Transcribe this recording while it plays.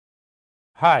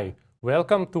Hi,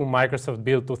 welcome to Microsoft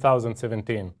Build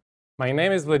 2017. My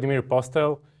name is Vladimir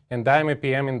Postel, and I'm a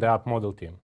PM in the app model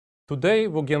team. Today,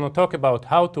 we're going to talk about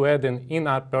how to add an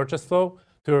in-app purchase flow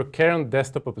to your current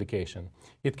desktop application.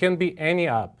 It can be any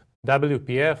app,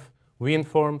 WPF,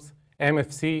 WinForms,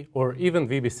 MFC, or even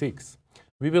VB6.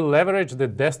 We will leverage the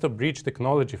desktop bridge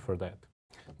technology for that.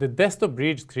 The desktop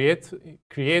bridge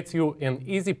creates you an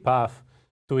easy path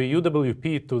to a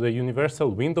UWP to the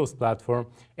Universal Windows Platform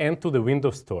and to the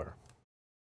Windows Store.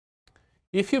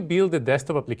 If you build a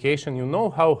desktop application, you know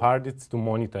how hard it's to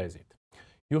monetize it.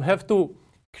 You have to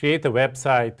create a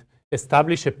website,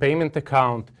 establish a payment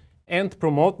account, and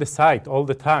promote the site all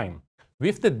the time.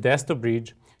 With the desktop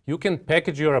bridge, you can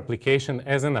package your application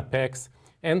as an Apex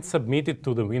and submit it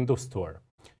to the Windows Store.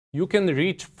 You can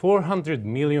reach 400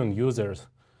 million users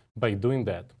by doing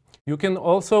that. You can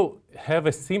also have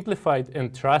a simplified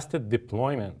and trusted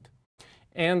deployment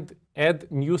and add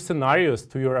new scenarios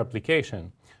to your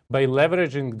application by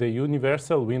leveraging the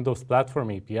Universal Windows Platform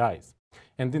APIs.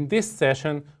 And in this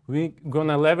session, we're going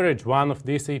to leverage one of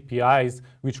these APIs,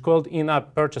 which is called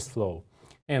in-app purchase flow,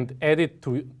 and add it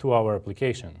to our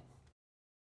application.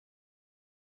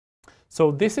 So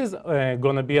this is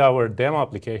going to be our demo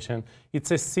application.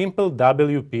 It's a simple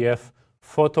WPF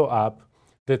photo app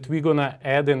that we're going to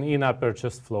add an in-app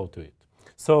purchase flow to it.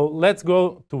 So let's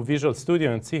go to Visual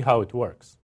Studio and see how it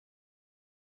works.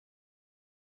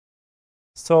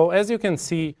 So as you can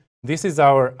see, this is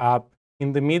our app.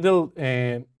 In the middle,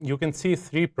 you can see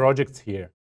 3 projects here.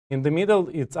 In the middle,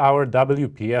 it's our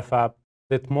WPF app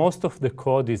that most of the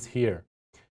code is here.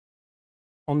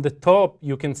 On the top,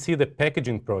 you can see the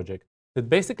packaging project that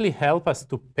basically help us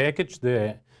to package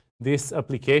this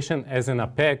application as an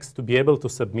Apex to be able to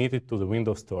submit it to the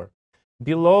Windows Store.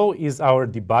 Below is our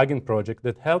debugging project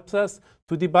that helps us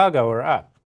to debug our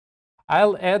app.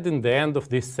 I'll add in the end of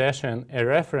this session a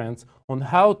reference on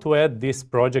how to add these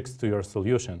projects to your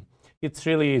solution. It's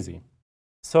really easy.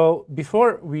 So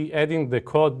before we adding the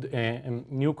code,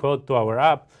 new code to our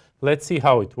app, let's see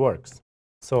how it works.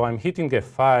 So I'm hitting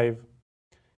F5,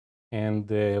 and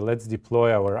let's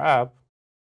deploy our app.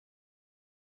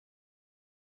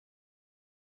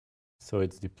 So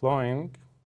it's deploying.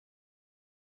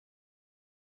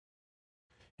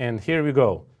 And here we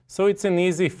go. So it's an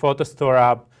easy photo store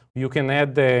app. You can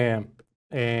add the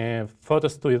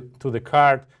photos to the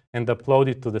cart and upload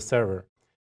it to the server.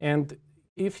 And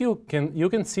if you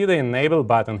can see the enable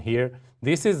button here.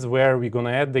 This is where we're going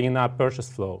to add the in-app purchase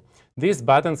flow. These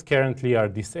buttons currently are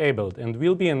disabled and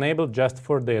will be enabled just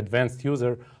for the advanced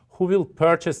user who will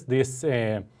purchase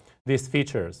these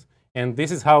features. And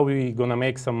this is how we're going to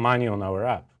make some money on our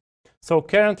app. So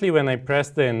currently, when I press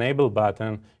the enable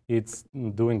button, it's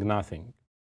doing nothing.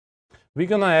 We're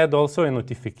going to add also a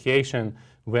notification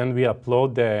when we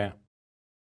upload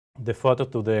the photo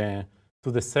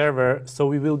to the server, so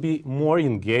we will be more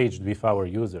engaged with our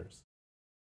users.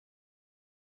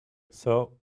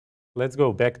 So let's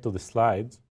go back to the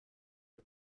slides.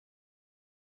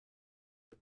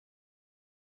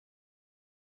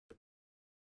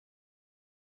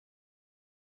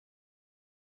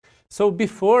 So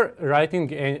before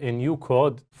writing a new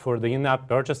code for the in-app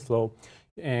purchase flow,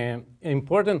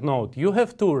 important note, you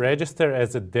have to register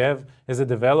as a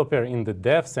developer in the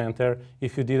Dev Center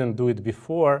if you didn't do it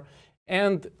before,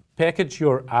 and package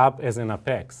your app as an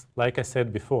Apex, like I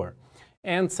said before,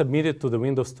 and submit it to the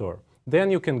Windows Store.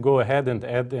 Then you can go ahead and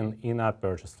add an in-app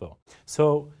purchase flow.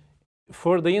 So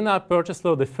for the in-app purchase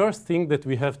flow, the first thing that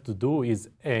we have to do is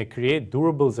create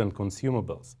durables and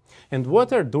consumables. And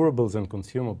what are durables and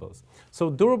consumables? So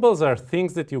durables are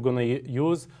things that you're going to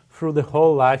use through the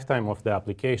whole lifetime of the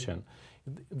application.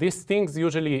 These things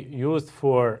usually used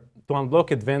to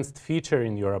unlock advanced feature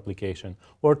in your application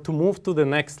or to move to the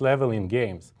next level in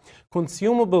games.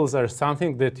 Consumables are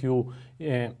something that you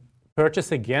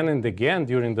purchase again and again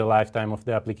during the lifetime of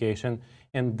the application,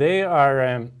 and they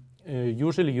are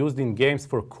usually used in games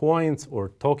for coins or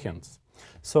tokens.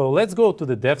 So let's go to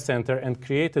the Dev Center and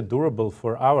create a durable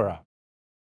for our app.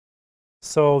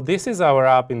 So this is our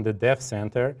app in the Dev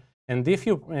Center, and if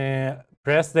you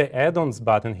press the add-ons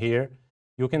button here,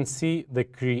 you can see the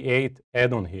create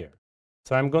add-on here.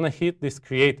 So I'm going to hit this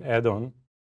create add-on,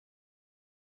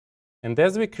 and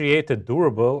as we create a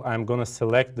durable, I'm going to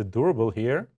select the durable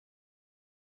here.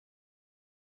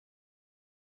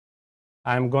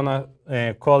 I'm going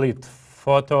to call it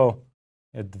Photo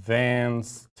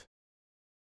Advanced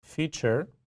Feature.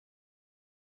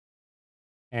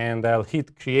 And I'll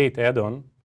hit Create Add-on.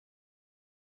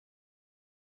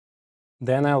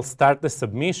 Then I'll start the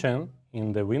submission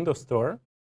in the Windows Store.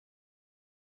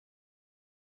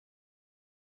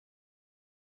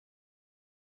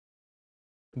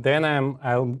 Then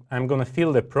I'm going to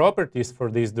fill the properties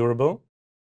for this durable.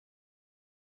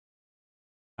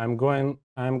 I'm going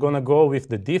to go with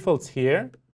the defaults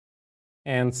here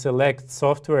and select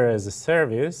software as a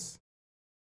service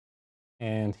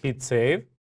and hit save.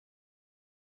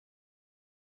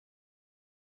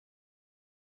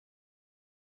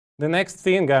 The next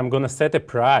thing, I'm going to set a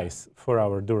price for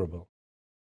our durable.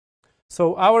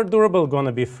 So our durable is going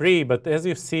to be free, but as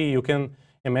you see, you can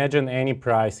imagine any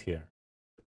price here.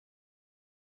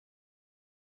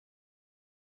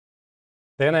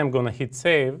 Then I'm going to hit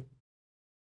save.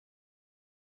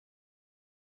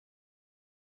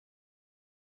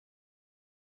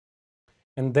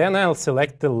 And then I'll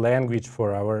select the language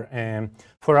for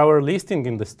our listing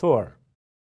in the store.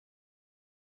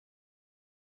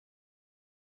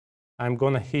 I'm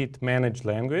going to hit Manage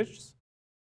Languages.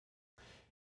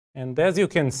 And as you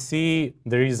can see,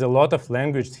 there is a lot of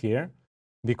languages here.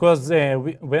 Because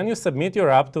when you submit your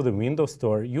app to the Windows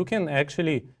Store, you can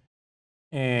actually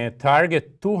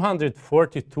target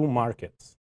 242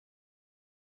 markets.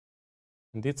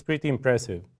 And it's pretty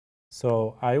impressive.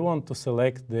 So I want to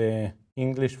select the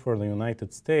English for the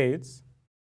United States.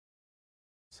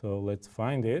 So let's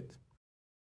find it.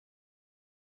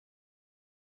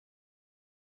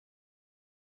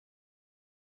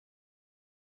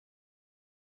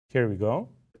 Here we go.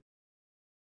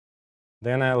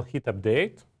 Then I'll hit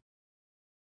Update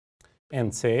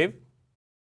and save.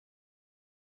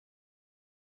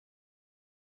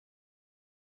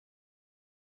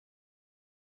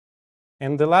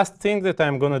 And the last thing that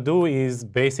I'm going to do is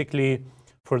basically,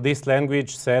 for this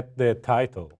language, set the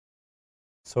title.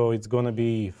 So it's going to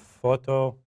be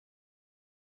Photo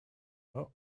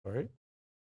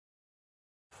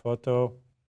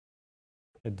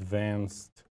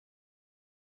Advanced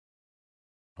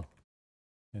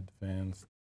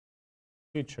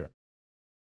Feature.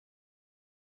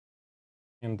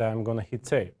 And I'm going to hit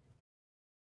save.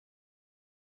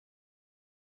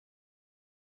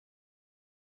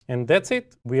 And that's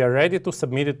it. We are ready to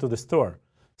submit it to the store.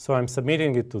 So I'm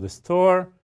submitting it to the store,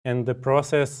 and the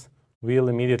process will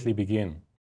immediately begin.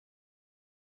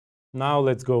 Now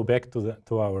let's go back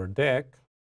to our deck.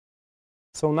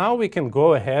 So now we can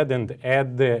go ahead and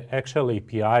add the actual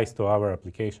APIs to our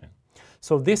application.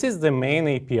 So this is the main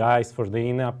APIs for the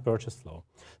in-app purchase flow.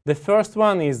 The first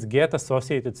one is Get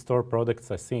Associated Store Products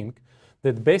Async,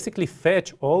 that basically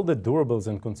fetch all the durables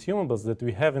and consumables that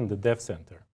we have in the dev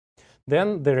center.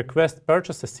 Then the Request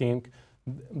Purchase Async,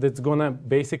 that's going to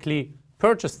basically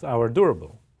purchase our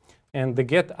durable. And the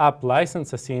Get App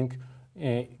License Async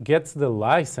gets the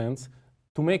license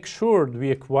to make sure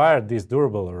we acquired this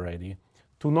durable already,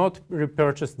 to not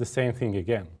repurchase the same thing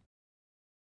again.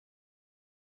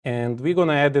 And we're going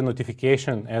to add a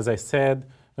notification, as I said,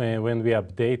 when we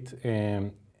update,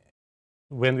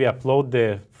 when we upload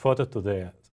the photo to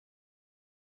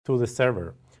the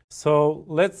server. So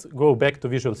let's go back to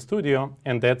Visual Studio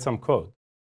and add some code.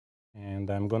 And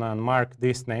I'm going to unmark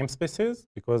these namespaces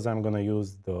because I'm going to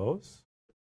use those.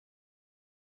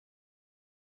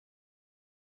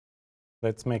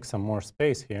 Let's make some more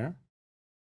space here.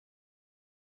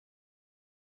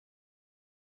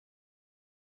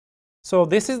 So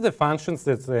this is the functions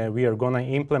that we are going to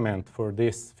implement for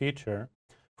this feature,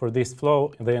 for this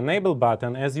flow. The Enable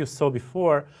button, as you saw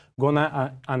before, going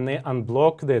to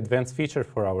unblock the advanced feature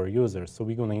for our users. So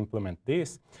we're going to implement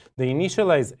this. The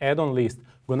Initialize add-on list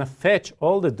going to fetch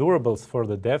all the durables for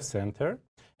the dev center.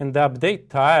 And the Update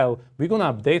tile, we're going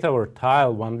to update our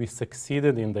tile when we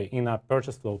succeeded in the in-app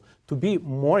purchase flow to be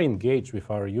more engaged with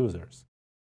our users.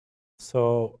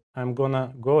 So I'm going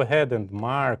to go ahead and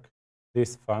mark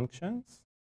these functions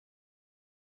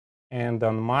and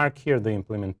unmark here the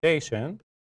implementation.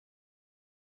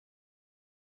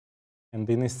 And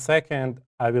in a second,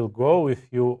 I will go with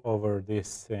you over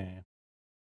this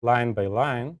line by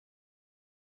line.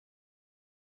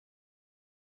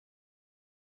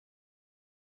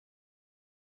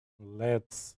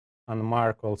 Let's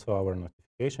unmark also our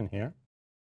notification here.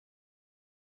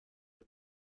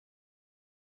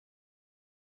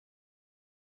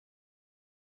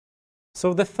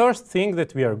 So the first thing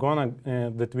that we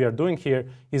are doing here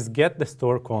is get the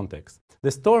store context.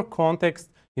 The store context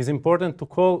is important to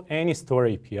call any store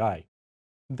API.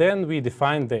 Then we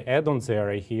define the add-ons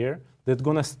array here that's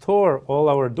going to store all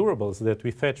our durables that we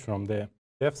fetch from the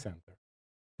dev center.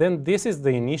 Then this is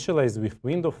the Initialize with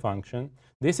Window function.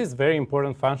 This is very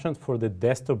important function for the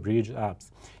desktop bridge apps.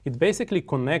 It basically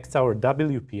connects our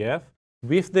WPF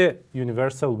with the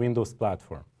Universal Windows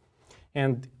platform.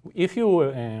 And if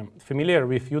you're familiar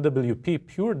with UWP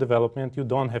pure development, you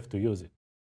don't have to use it.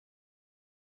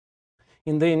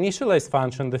 In the initialize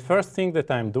function, the first thing that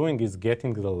I'm doing is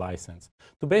getting the license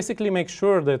to basically make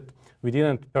sure that we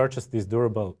didn't purchase this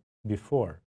durable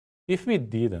before. If we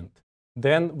didn't,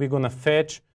 then we're going to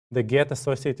fetch the get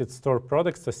associated store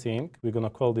products async. We're going to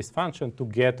call this function to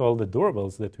get all the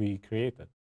durables that we created.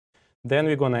 Then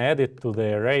we're going to add it to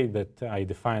the array that I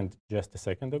defined just a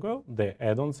second ago, the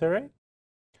add-ons array.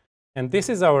 And this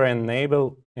is our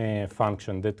enable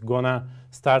function that's going to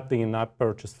start the in-app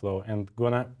purchase flow and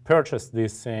going to purchase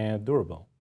this durable.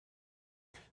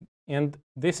 And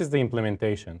this is the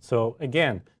implementation. So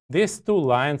again, these two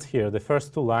lines here, the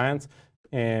first two lines,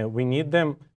 we need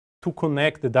them to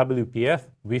connect the WPF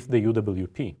with the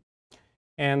UWP.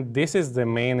 And this is the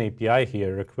main API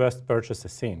here, request purchase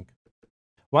async.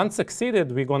 Once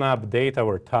succeeded, we're going to update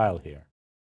our tile here.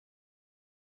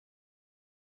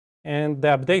 And the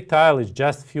update tile is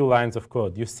just a few lines of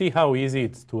code. You see how easy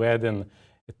it's to add a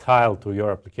tile to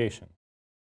your application.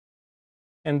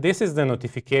 And this is the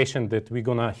notification that we're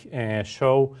going to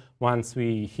show once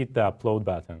we hit the upload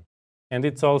button. And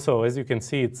it's also, as you can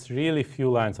see, it's really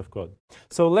few lines of code.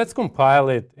 So let's compile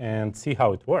it and see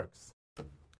how it works.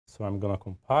 So I'm going to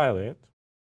compile it.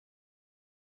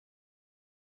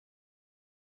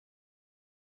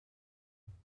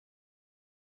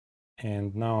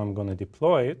 And now I'm going to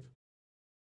deploy it.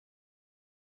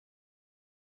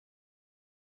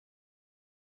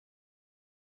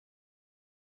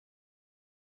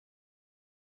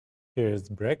 Here's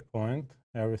breakpoint.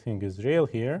 Everything is real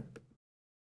here.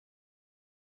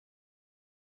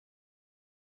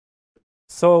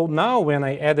 So now when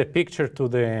I add a picture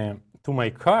to my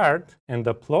card and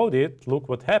upload it, look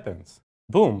what happens.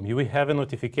 Boom, we have a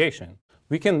notification.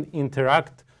 We can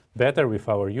interact better with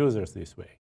our users this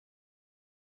way.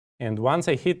 And once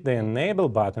I hit the enable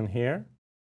button here,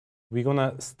 we're going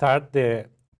to start the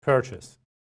purchase.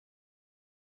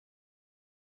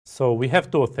 So we have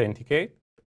to authenticate.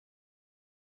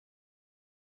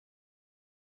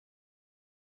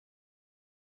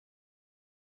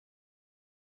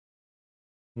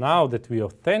 Now that we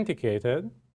authenticated,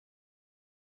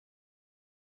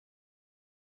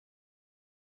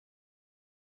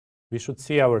 we should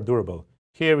see our durable.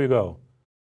 Here we go.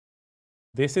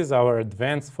 This is our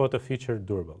advanced photo feature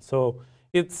durable. So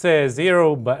it's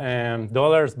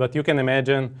 $0, but you can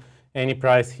imagine any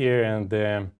price here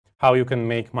and how you can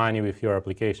make money with your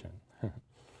application.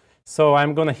 So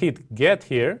I'm going to hit get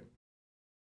here.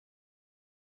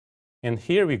 And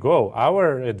here we go.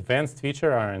 Our advanced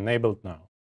features are enabled now.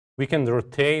 We can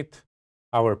rotate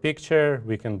our picture,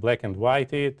 we can black and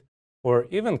white it, or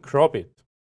even crop it.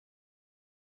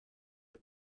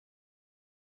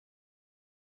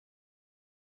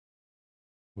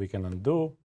 We can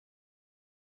undo.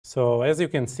 So as you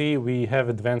can see, we have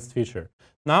advanced feature.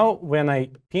 Now, when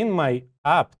I pin my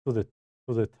app to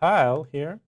the tile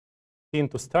here, pin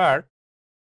to start,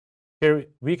 here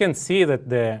we can see that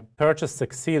the purchase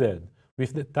succeeded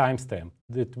with the timestamp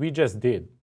that we just did.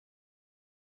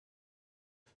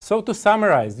 So to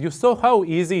summarize, you saw how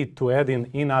easy to add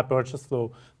in-app purchase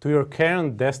flow to your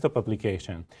current desktop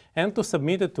application and to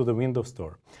submit it to the Windows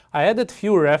Store. I added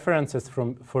few references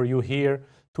for you here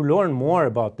to learn more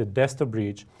about the desktop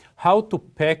bridge, how to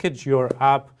package your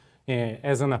app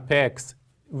as an Apex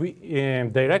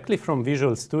directly from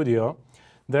Visual Studio.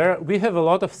 There we have a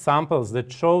lot of samples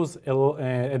that shows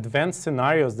advanced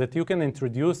scenarios that you can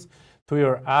introduce to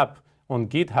your app on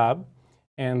GitHub.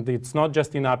 And it's not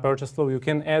just in-app purchase flow. You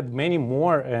can add many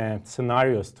more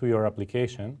scenarios to your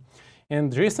application.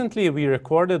 And recently, we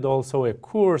recorded also a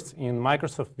course in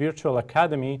Microsoft Virtual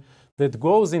Academy that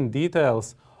goes in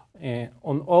details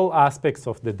on all aspects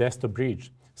of the desktop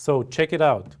bridge. So check it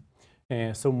out.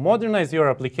 So modernize your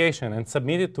application and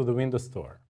submit it to the Windows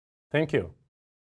Store. Thank you.